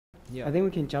Yeah. I think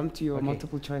we can jump to your Okay.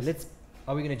 multiple choice.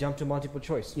 Are we going to jump to multiple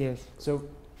choice? Yes. So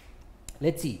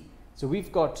let's see. So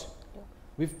we've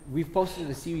posted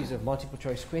a series of multiple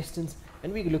choice questions,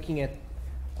 and we're looking at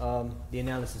the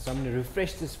analysis. So I'm going to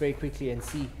refresh this very quickly and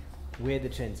see where the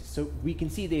trends is. So we can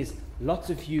see there's lots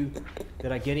of you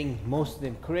that are getting most of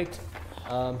them correct.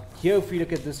 Here, if we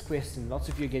look at this question, lots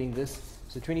of you are getting this.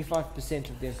 So 25%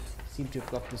 of them seem to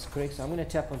have got this correct. So I'm going to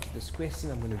tap onto this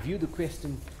question. I'm going to view the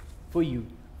question for you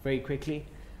very quickly.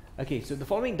 Okay, so the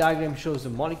following diagram shows a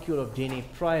molecule of DNA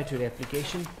prior to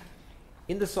replication.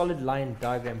 In the solid line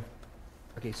diagram,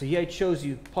 okay, so here it shows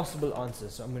you possible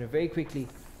answers. So I'm going to very quickly,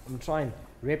 I'm going to try and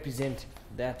represent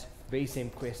that very same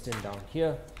question down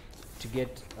here to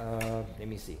get, let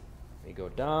me see. We go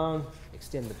down,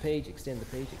 extend the page, extend the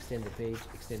page, extend the page,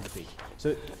 extend the page.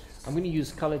 So I'm going to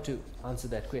use color to answer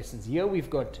that question. Here we've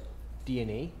got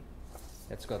DNA.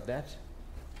 That's got that.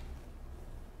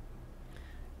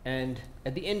 And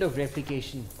at the end of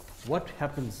replication, what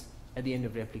happens at the end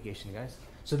of replication, guys?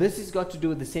 So this has got to do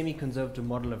with the semi-conservative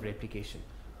model of replication.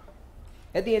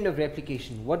 At the end of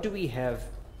replication, what do we have?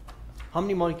 How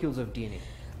many molecules of DNA?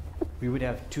 We would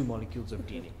have 2 molecules of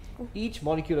DNA. Each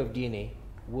molecule of DNA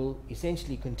will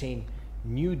essentially contain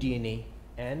new DNA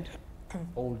and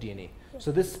old DNA.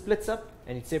 So this splits up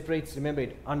and it separates. Remember,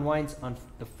 it unwinds on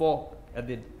the fork at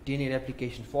the DNA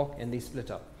replication fork, and they split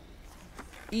up.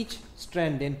 Each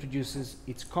strand then produces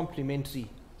its complementary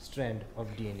strand of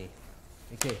DNA.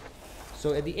 Okay,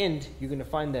 so at the end, you're going to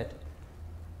find that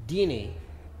DNA,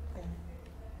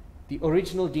 the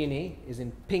original DNA is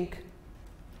in pink,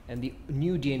 and the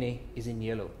new DNA is in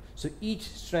yellow. So each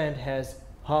strand has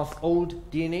half old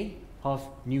DNA, half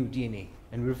new DNA.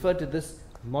 And we refer to this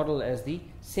model as the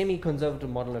semi-conservative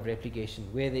model of replication,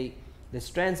 where the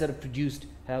strands that are produced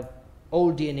have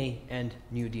old DNA and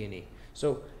new DNA.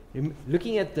 So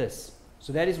looking at this,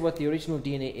 so that is what the original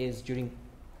DNA is during,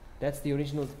 that's the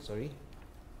original, sorry,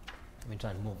 let me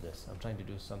try and move this. I'm trying to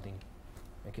do something.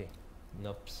 Okay,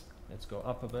 nope. Let's go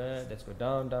up a bit, let's go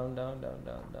down, down, down, down,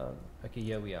 down, down. Okay,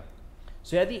 here we are.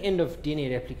 So at the end of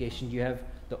DNA replication, you have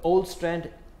the old strand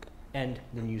and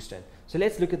the new strand. So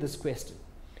let's look at this question.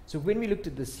 So when we looked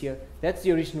at this here, that's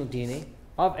the original DNA.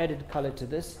 I've added color to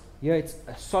this. Here it's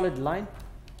a solid line.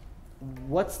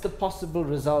 What's the possible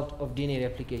result of DNA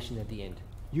replication at the end?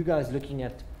 You guys looking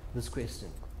at this question,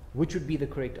 which would be the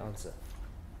correct answer?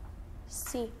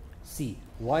 C. C.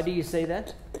 Why do you say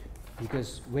that?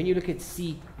 Because when you look at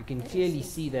C, you can clearly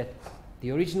see that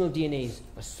the original DNA is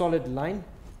a solid line,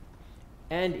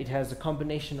 and it has a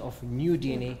combination of new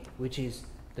DNA, which is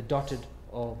the dotted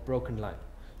or broken line.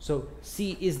 So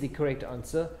C is the correct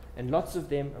answer, and lots of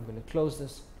them, I'm going to close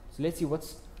this. So let's see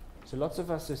so lots of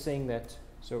us are saying that.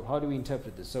 So how do we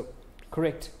interpret this? So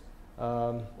correct,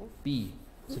 B.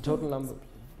 So total number,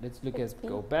 let's look at,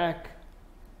 go back.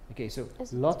 Okay, so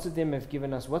lots of them have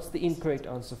given us, what's the incorrect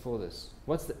answer for this?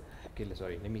 Okay,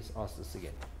 sorry, let me ask this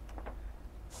again.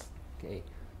 Okay,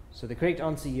 so the correct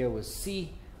answer here was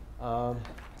C,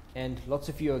 and lots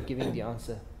of you are giving the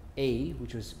answer A,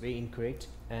 which was very incorrect,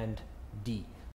 and D.